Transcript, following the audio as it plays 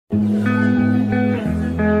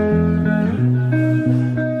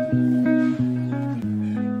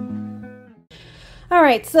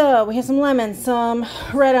Alright, so we have some lemons, some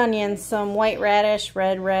red onions, some white radish,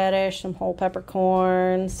 red radish, some whole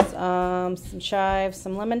peppercorns, some chives,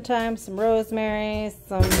 some lemon thyme, some rosemary,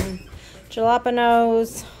 some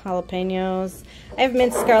jalapenos, jalapenos. I have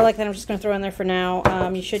minced garlic that I'm just going to throw in there for now.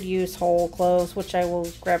 You should use whole cloves, which I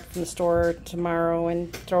will grab from the store tomorrow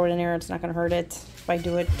and throw it in there. It's not going to hurt it if I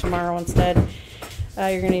do it tomorrow instead.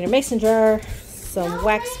 You're going to need a mason jar, some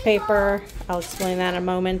wax paper. I'll explain that in a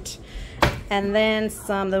moment. And then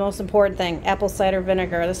the most important thing, apple cider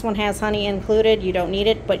vinegar. This one has honey included. You don't need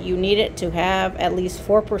it, but you need it to have at least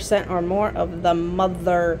 4% or more of the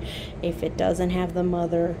mother. If it doesn't have the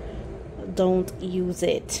mother, don't use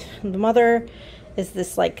it. The mother is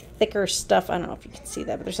this like thicker stuff. I don't know if you can see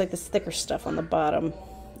that, but there's like this thicker stuff on the bottom.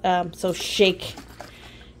 So shake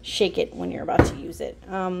it when you're about to use it.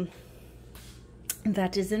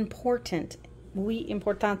 That is important. Muy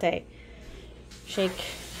importante. Shake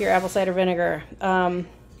your apple cider vinegar.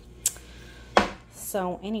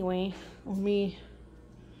 So anyway, let me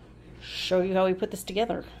show you how we put this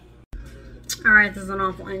together. Alright, this is an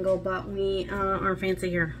awful angle, but we are fancy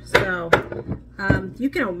here. So you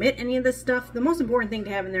can omit any of this stuff. The most important thing to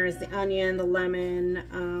have in there is the onion, the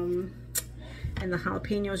lemon, and the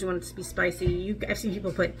jalapenos. You want it to be spicy. I've seen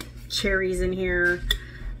people put cherries in here.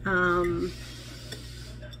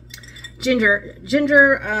 Ginger,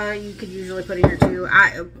 you could usually put in here too.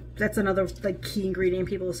 That's another like key ingredient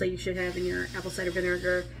people say you should have in your apple cider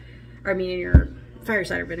vinegar, or I mean in your fire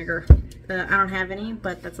cider vinegar. I don't have any,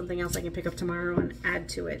 but that's something else I can pick up tomorrow and add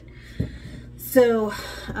to it. So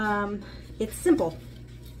it's simple,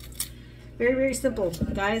 very, very simple,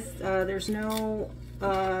 guys. There's no,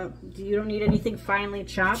 you don't need anything finely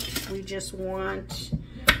chopped. We just want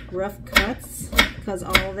rough cuts because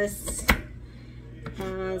all this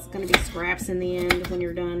it's going to be scraps in the end when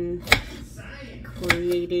you're done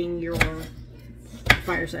creating your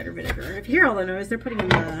fire cider vinegar. If you hear all the noise, they're putting in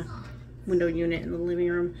the window unit in the living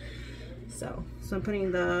room. So I'm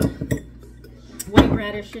putting the white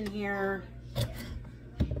radish in here.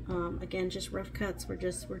 Again, just rough cuts. We're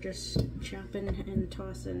just chopping and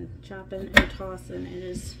tossing, chopping and tossing. It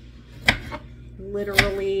is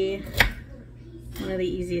literally one of the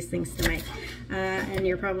easiest things to make. And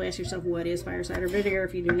you're probably asking yourself, what is fire cider vinegar?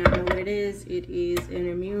 If you do not know what it is an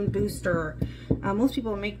immune booster. Most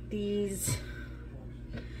people make these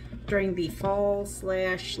during the fall /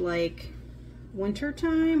 like winter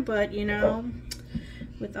time, but you know,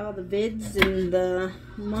 with all the vids and the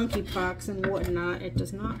monkeypox and whatnot, it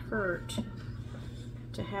does not hurt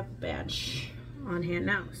to have a batch on hand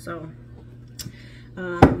now. So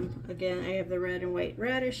again, I have the red and white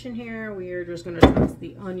radish in here. We are just going to toss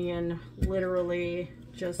the onion, literally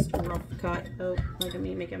just rough cut. Oh, look at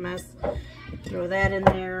me make a mess. Throw that in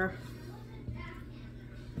there.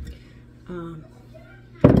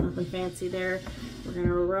 Nothing fancy there. We're going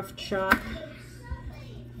to rough chop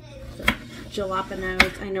the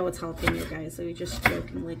jalapenos. I know it's jalapeno, guys, so we just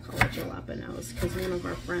jokingly call it jalapenos because one of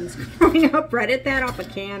our friends growing up read it that off a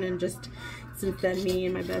can and just sent that me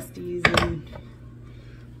and my besties, and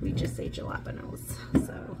we just say jalapenos.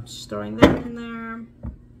 So just throwing that in there.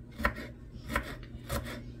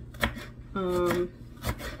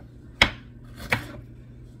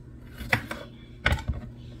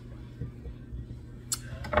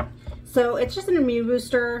 So it's just an immune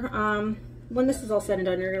booster. When this is all said and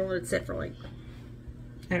done, you're gonna let it sit for like,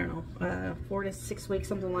 I don't know, 4 to 6 weeks,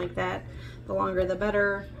 something like that. The longer the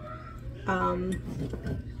better.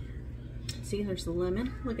 See, there's the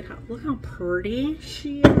lemon. Look how pretty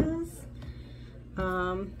she is.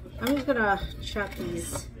 I'm just gonna chop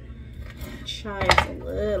these chives a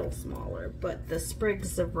little smaller, but the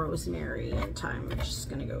sprigs of rosemary and thyme are just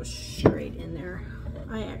gonna go straight in there.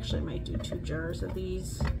 I actually might do 2 jars of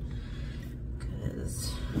these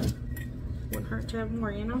because it wouldn't hurt to have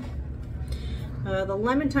more, you know. The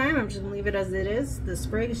lemon thyme, I'm just gonna leave it as it is. The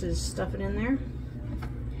sprigs, just stuff it in there.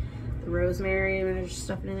 The rosemary, I'm just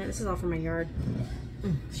stuff it in there. This is all from my yard.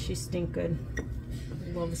 She stink good.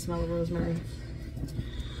 I love the smell of rosemary.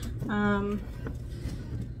 Yeah,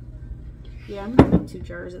 I'm gonna make 2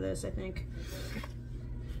 jars of this, I think.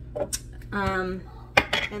 And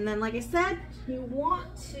then, like I said, you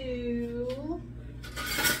want to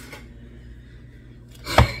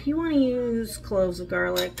use cloves of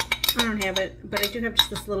garlic. I don't have it, but I do have just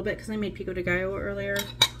this little bit because I made pico de gallo earlier,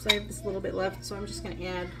 so I have this little bit left. So I'm just gonna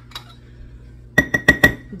add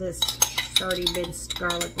this already minced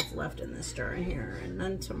garlic that's left in this jar here, and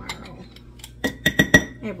then tomorrow,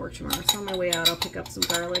 I have work tomorrow, so on my way out I'll pick up some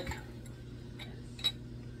garlic.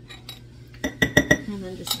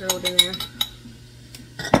 then just throw it in there.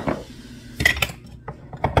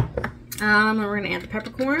 And we're going to add the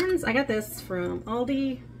peppercorns. I got this from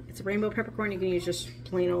Aldi. It's a rainbow peppercorn. You can use just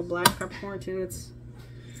plain old black peppercorn too. It's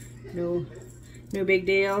no big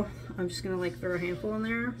deal. I'm just going to like throw a handful in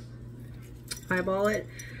there. Eyeball it.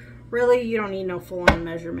 Really, you don't need no full-on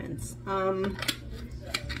measurements.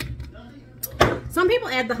 Some people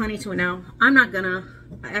add the honey to it now. I'm not gonna.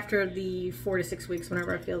 After the 4 to 6 weeks,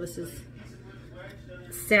 whenever I feel this is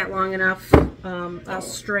sat long enough, I'll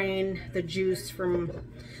strain the juice from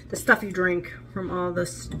the stuff you drink from all the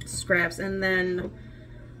scraps, and then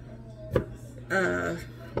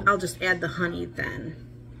I'll just add the honey then,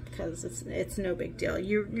 because it's no big deal.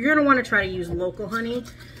 You're gonna want to try to use local honey.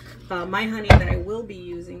 My honey that I will be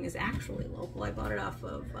using is actually local. I bought it off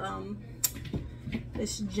of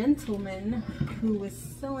this gentleman who was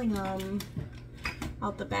selling them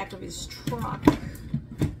out the back of his truck.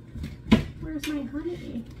 Where's my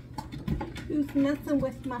honey? Who's messing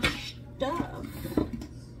with my stuff?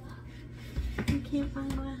 I can't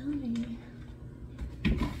find my honey.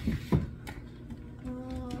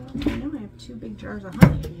 I know I have 2 big jars of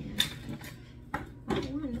honey in here. Not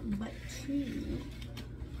 1, but 2.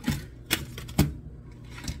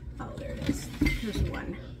 Oh, there it is. There's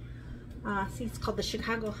 1. See, it's called the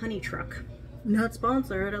Chicago Honey Truck. Not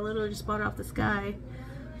sponsored. I literally just bought it off this guy.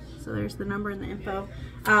 So there's the number and the info.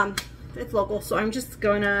 It's local, so I'm just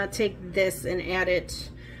going to take this and add it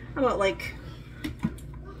about like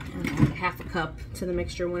half a cup to the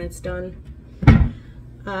mixture when it's done.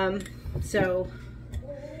 So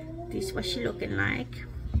this is what she's looking like.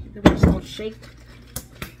 Then we're just going to shake.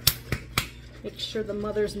 Make sure the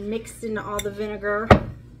mother's mixed into all the vinegar.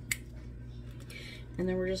 And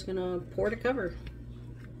then we're just gonna pour the cover.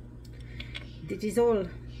 This is all.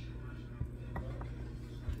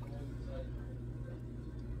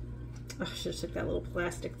 Oh, I should have took that little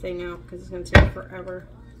plastic thing out because it's gonna take forever.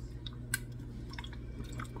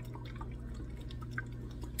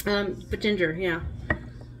 But ginger, yeah,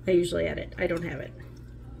 I usually add it. I don't have it,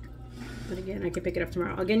 but again, I can pick it up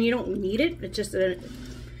tomorrow. Again, you don't need it. It's just a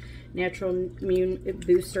natural immune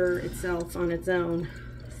booster itself on its own.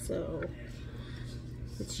 So.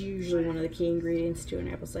 It's usually one of the key ingredients to an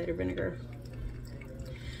apple cider vinegar.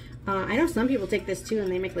 I know some people take this too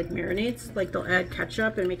and they make like marinades. Like they'll add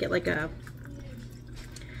ketchup and make it like a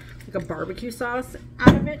barbecue sauce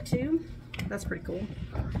out of it too. That's pretty cool.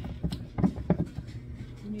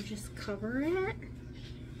 And you just cover it.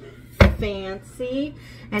 Fancy.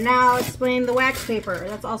 And now I'll explain the wax paper.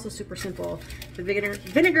 That's also super simple. The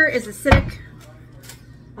vinegar is acidic.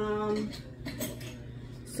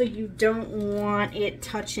 So you don't want it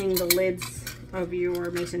touching the lids of your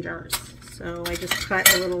mason jars. So I just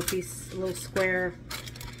cut a little square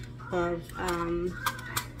of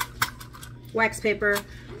wax paper,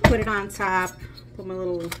 put it on top, put my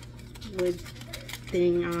little lid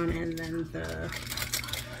thing on, and then the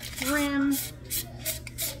rim.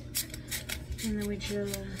 And then we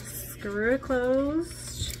just screw it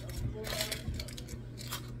closed.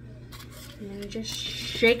 And then you just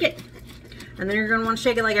shake it. And then you're going to want to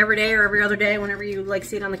shake it like every day or every other day whenever you like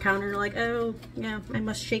see it on the counter. You're like, oh, yeah, I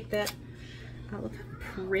must shake that. Oh, look how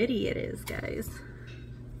pretty it is, guys.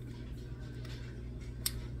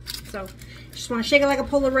 So, just want to shake it like a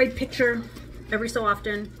Polaroid picture every so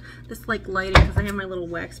often. This like lighting, because I have my little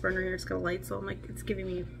wax burner here. It's got a light, so I'm like, it's giving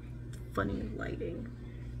me funny lighting.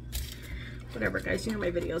 Whatever, guys. You know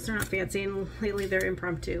my videos. They're not fancy, and lately they're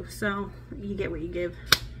impromptu. So, you get what you give.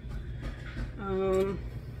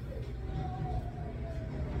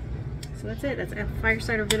 So that's it. That's apple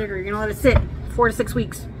cider vinegar. You're going to let it sit 4 to 6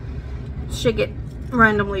 weeks. Shake it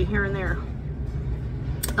randomly here and there.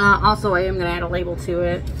 Also, I am going to add a label to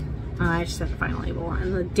it. I just have to find a label.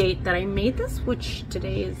 And the date that I made this, which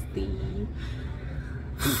today is the...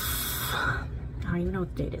 I don't even know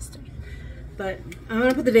what the date is today. But I'm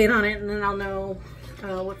going to put the date on it, and then I'll know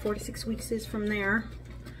what 4 to 6 weeks is from there.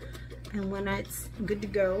 And when it's good to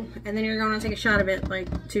go. And then you're going to take a shot of it like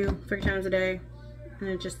 2-3 times a day. And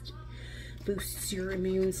it just boosts your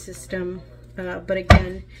immune system. But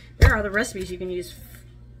again, there are other recipes you can use.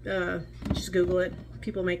 Just Google it.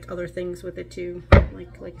 People make other things with it too.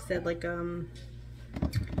 Like I said, like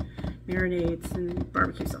marinades and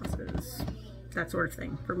barbecue sauces. That sort of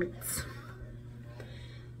thing for meats.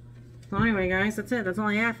 Well, anyway, guys, that's it. That's all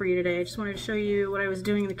I have for you today. I just wanted to show you what I was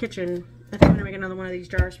doing in the kitchen. I think I'm going to make another one of these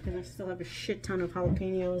jars because I still have a shit ton of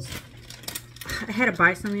jalapenos. I had to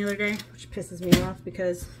buy some the other day, which pisses me off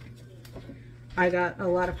because I got a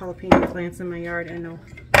lot of jalapeno plants in my yard and no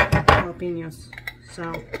jalapenos.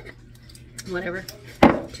 So, whatever.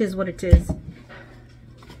 Tis what it is.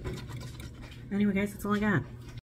 Anyway, guys, that's all I got.